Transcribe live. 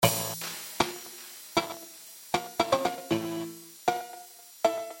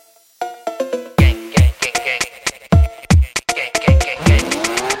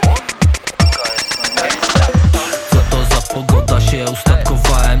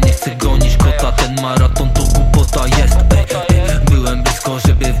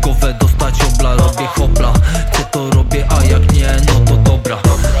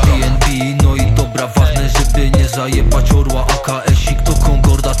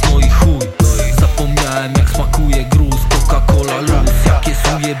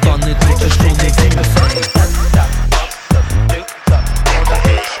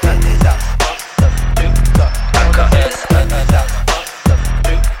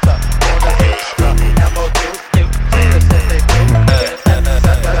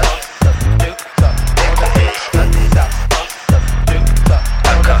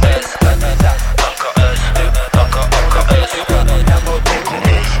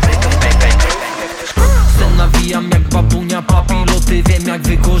Nawijam jak babunia papiloty. Wiem jak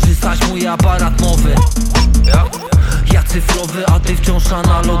wykorzystać mój aparat mowy. Ja cyfrowy, a ty wciąż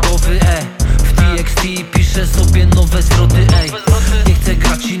analogowy. W TXT piszę sobie nowe zwroty.